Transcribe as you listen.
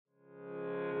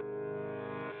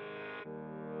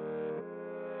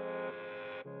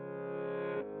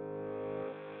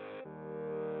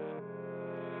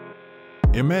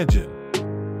Imagine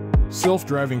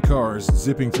self-driving cars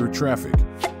zipping through traffic,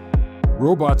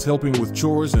 robots helping with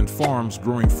chores, and farms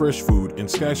growing fresh food in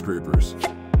skyscrapers.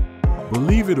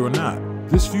 Believe it or not,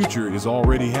 this future is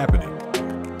already happening.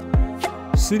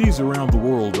 Cities around the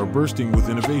world are bursting with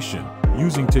innovation,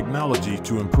 using technology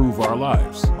to improve our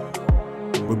lives.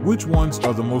 But which ones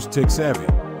are the most tech-savvy?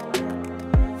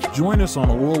 Join us on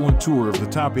a whirlwind tour of the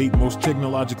top 8 most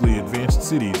technologically advanced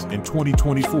cities in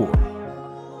 2024.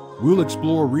 We'll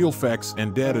explore real facts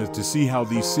and data to see how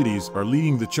these cities are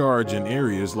leading the charge in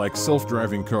areas like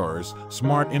self-driving cars,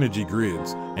 smart energy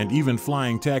grids, and even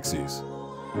flying taxis.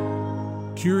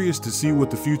 Curious to see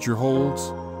what the future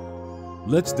holds?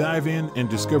 Let's dive in and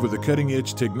discover the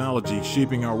cutting-edge technology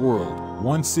shaping our world,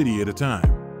 one city at a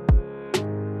time.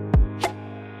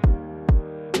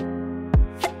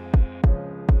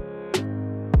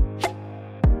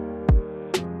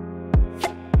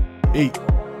 Eight.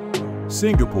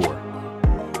 Singapore.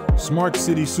 Smart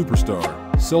city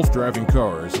superstar, self-driving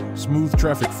cars, smooth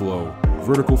traffic flow,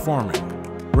 vertical farming.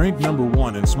 Ranked number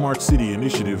 1 in smart city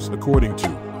initiatives according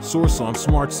to Source on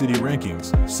Smart City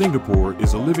Rankings, Singapore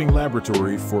is a living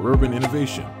laboratory for urban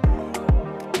innovation.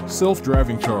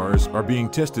 Self-driving cars are being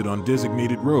tested on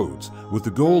designated roads with the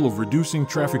goal of reducing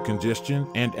traffic congestion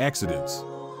and accidents.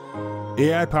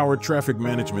 AI-powered traffic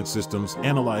management systems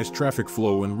analyze traffic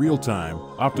flow in real time,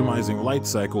 optimizing light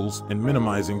cycles and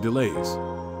minimizing delays.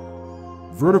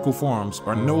 Vertical farms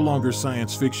are no longer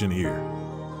science fiction here.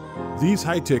 These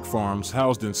high-tech farms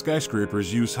housed in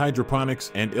skyscrapers use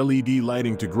hydroponics and LED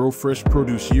lighting to grow fresh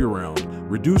produce year-round,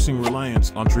 reducing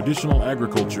reliance on traditional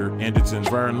agriculture and its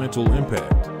environmental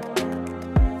impact.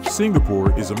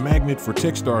 Singapore is a magnet for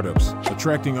tech startups,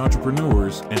 attracting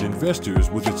entrepreneurs and investors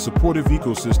with its supportive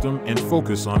ecosystem and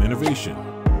focus on innovation.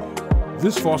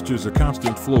 This fosters a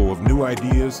constant flow of new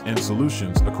ideas and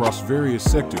solutions across various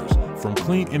sectors, from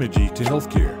clean energy to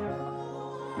healthcare.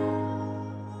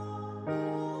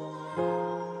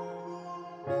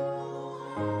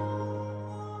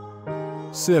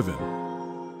 Seven.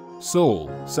 Seoul,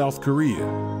 South Korea.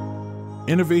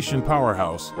 Innovation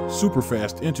powerhouse,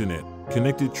 superfast internet,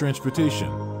 connected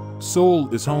transportation.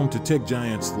 Seoul is home to tech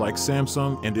giants like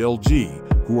Samsung and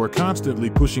LG, who are constantly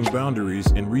pushing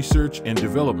boundaries in research and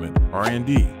development,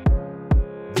 R&D.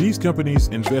 These companies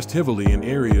invest heavily in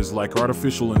areas like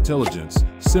artificial intelligence,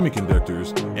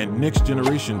 semiconductors, and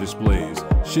next-generation displays,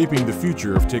 shaping the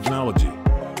future of technology.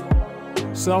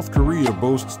 South Korea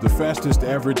boasts the fastest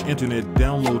average internet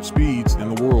download speeds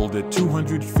in the world at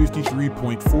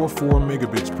 253.44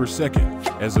 megabits per second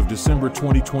as of December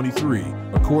 2023,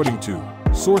 according to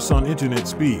Source on Internet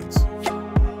Speeds.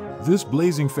 This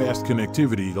blazing fast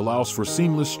connectivity allows for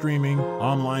seamless streaming,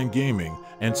 online gaming,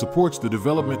 and supports the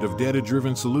development of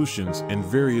data-driven solutions in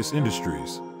various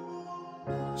industries.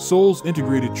 Seoul's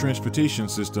integrated transportation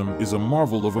system is a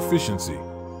marvel of efficiency.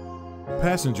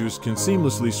 Passengers can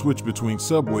seamlessly switch between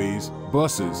subways,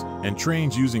 buses, and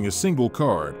trains using a single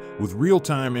card, with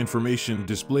real-time information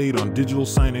displayed on digital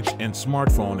signage and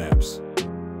smartphone apps.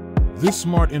 This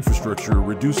smart infrastructure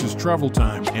reduces travel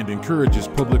time and encourages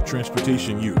public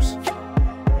transportation use.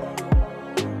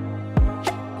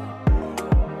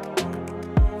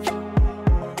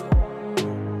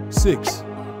 Six.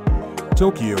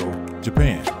 Tokyo,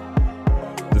 Japan.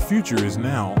 The future is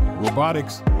now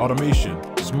robotics, automation,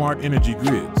 smart energy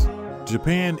grids.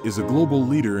 Japan is a global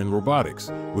leader in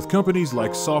robotics, with companies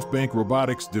like SoftBank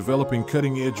Robotics developing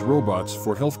cutting-edge robots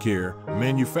for healthcare,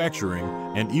 manufacturing,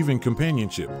 and even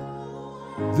companionship.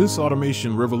 This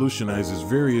automation revolutionizes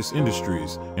various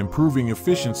industries, improving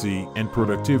efficiency and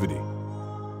productivity.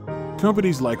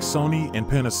 Companies like Sony and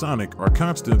Panasonic are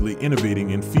constantly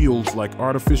innovating in fields like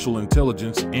artificial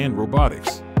intelligence and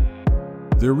robotics.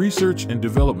 Their research and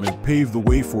development paved the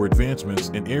way for advancements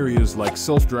in areas like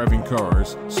self-driving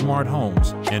cars, smart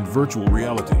homes, and virtual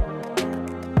reality.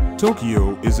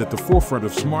 Tokyo is at the forefront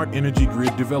of smart energy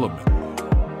grid development.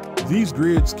 These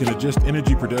grids can adjust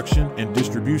energy production and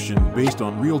distribution based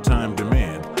on real-time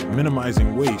demand,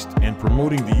 minimizing waste and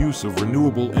promoting the use of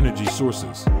renewable energy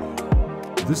sources.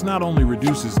 This not only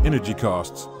reduces energy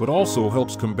costs, but also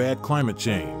helps combat climate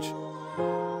change.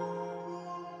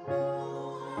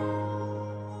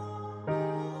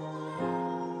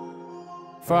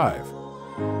 Five.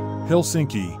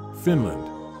 Helsinki, Finland.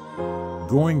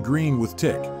 Going green with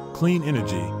tech, clean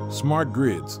energy, smart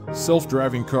grids,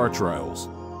 self-driving car trials.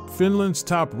 Finland's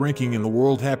top ranking in the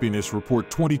World Happiness Report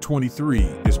 2023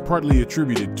 is partly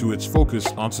attributed to its focus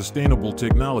on sustainable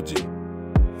technology.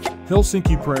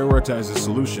 Helsinki prioritizes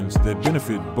solutions that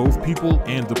benefit both people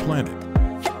and the planet.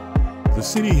 The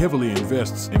city heavily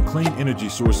invests in clean energy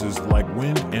sources like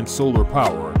wind and solar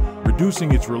power,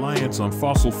 reducing its reliance on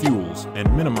fossil fuels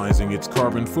and minimizing its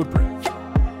carbon footprint.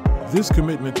 This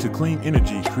commitment to clean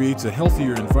energy creates a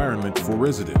healthier environment for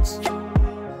residents.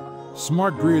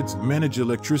 Smart grids manage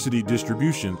electricity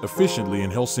distribution efficiently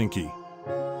in Helsinki.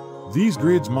 These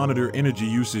grids monitor energy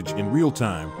usage in real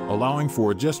time, allowing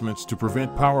for adjustments to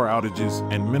prevent power outages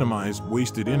and minimize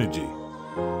wasted energy.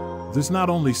 This not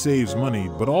only saves money,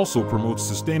 but also promotes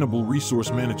sustainable resource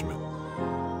management.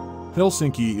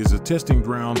 Helsinki is a testing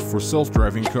ground for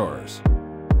self-driving cars.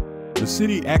 The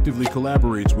city actively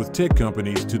collaborates with tech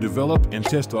companies to develop and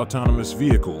test autonomous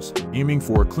vehicles, aiming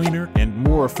for a cleaner and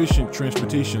more efficient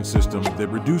transportation system that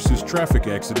reduces traffic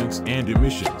accidents and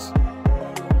emissions.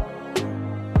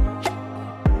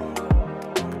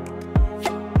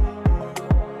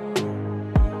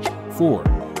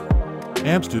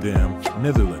 Amsterdam,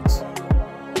 Netherlands.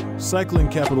 Cycling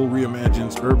capital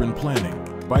reimagines urban planning,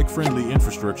 bike-friendly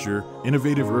infrastructure,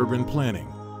 innovative urban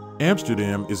planning.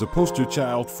 Amsterdam is a poster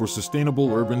child for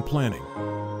sustainable urban planning.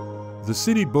 The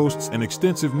city boasts an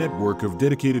extensive network of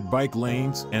dedicated bike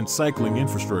lanes and cycling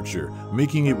infrastructure,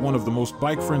 making it one of the most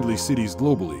bike-friendly cities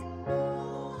globally.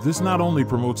 This not only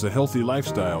promotes a healthy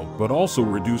lifestyle, but also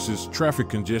reduces traffic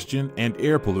congestion and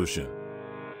air pollution.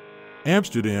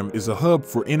 Amsterdam is a hub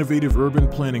for innovative urban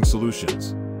planning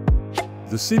solutions.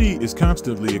 The city is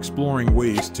constantly exploring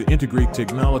ways to integrate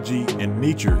technology and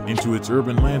nature into its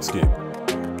urban landscape.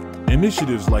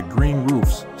 Initiatives like green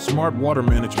roofs, smart water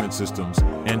management systems,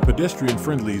 and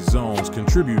pedestrian-friendly zones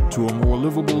contribute to a more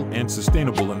livable and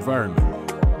sustainable environment.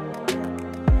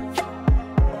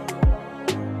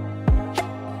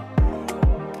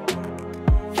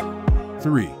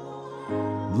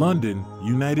 London,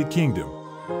 United Kingdom.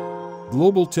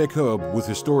 Global tech hub with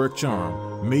historic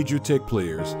charm, major tech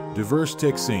players, diverse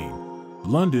tech scene.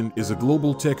 London is a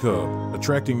global tech hub,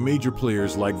 attracting major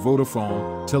players like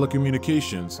Vodafone,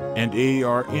 telecommunications, and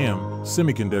ARM,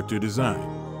 semiconductor design.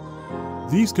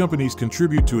 These companies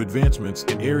contribute to advancements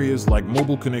in areas like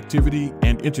mobile connectivity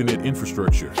and internet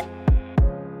infrastructure.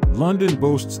 London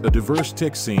boasts a diverse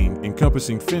tech scene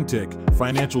encompassing fintech,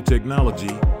 financial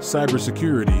technology,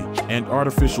 cybersecurity, and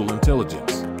artificial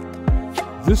intelligence.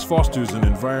 This fosters an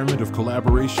environment of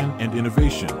collaboration and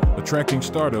innovation, attracting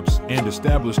startups and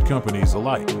established companies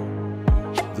alike.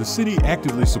 The city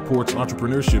actively supports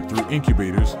entrepreneurship through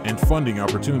incubators and funding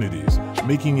opportunities,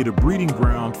 making it a breeding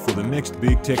ground for the next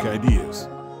big tech ideas.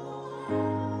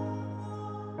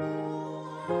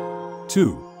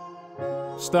 2.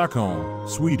 Stockholm,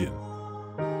 Sweden.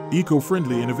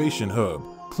 Eco-friendly innovation hub,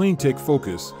 cleantech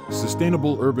focus,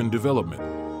 sustainable urban development.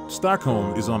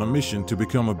 Stockholm is on a mission to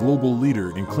become a global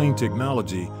leader in clean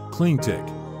technology, cleantech.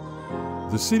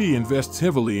 The city invests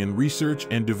heavily in research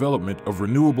and development of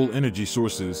renewable energy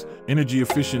sources,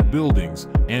 energy-efficient buildings,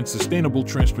 and sustainable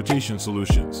transportation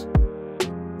solutions.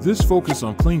 This focus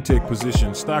on cleantech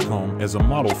positions Stockholm as a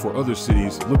model for other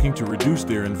cities looking to reduce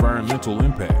their environmental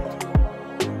impact.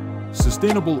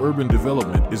 Sustainable urban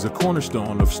development is a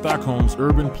cornerstone of Stockholm's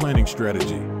urban planning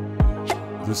strategy.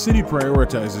 The city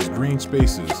prioritizes green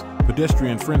spaces,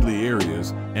 pedestrian-friendly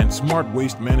areas, and smart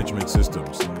waste management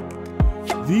systems.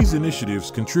 These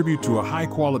initiatives contribute to a high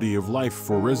quality of life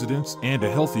for residents and a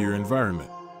healthier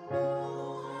environment.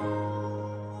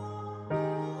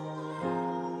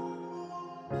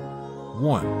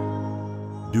 1.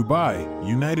 Dubai,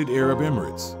 United Arab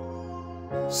Emirates.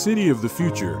 City of the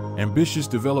future, ambitious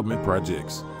development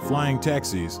projects, flying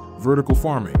taxis, vertical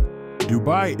farming.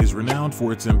 Dubai is renowned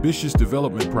for its ambitious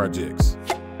development projects.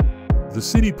 The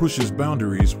city pushes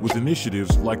boundaries with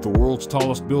initiatives like the world's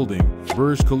tallest building,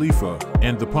 Burj Khalifa,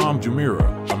 and the Palm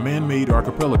Jumeirah, a man-made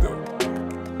archipelago.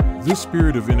 This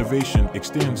spirit of innovation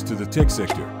extends to the tech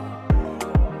sector.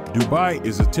 Dubai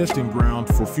is a testing ground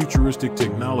for futuristic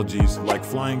technologies like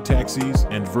flying taxis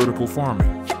and vertical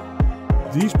farming.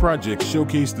 These projects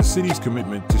showcase the city's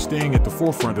commitment to staying at the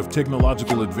forefront of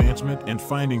technological advancement and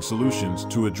finding solutions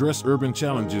to address urban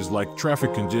challenges like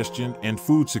traffic congestion and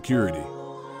food security.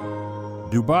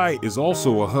 Dubai is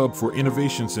also a hub for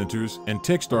innovation centers and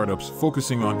tech startups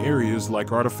focusing on areas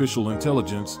like artificial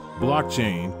intelligence,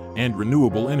 blockchain, and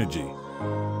renewable energy.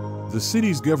 The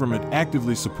city's government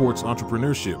actively supports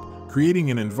entrepreneurship,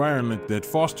 creating an environment that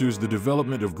fosters the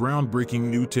development of groundbreaking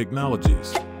new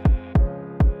technologies.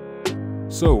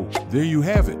 So, there you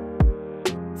have it.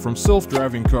 From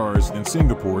self-driving cars in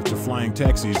Singapore to flying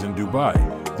taxis in Dubai,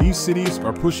 these cities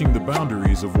are pushing the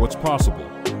boundaries of what's possible.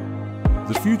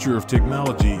 The future of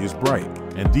technology is bright,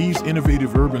 and these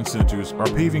innovative urban centers are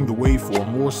paving the way for a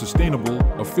more sustainable,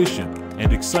 efficient,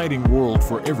 and exciting world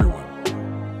for everyone.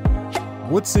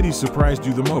 What city surprised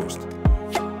you the most?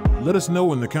 Let us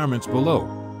know in the comments below.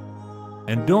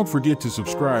 And don't forget to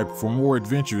subscribe for more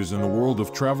adventures in the world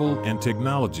of travel and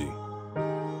technology.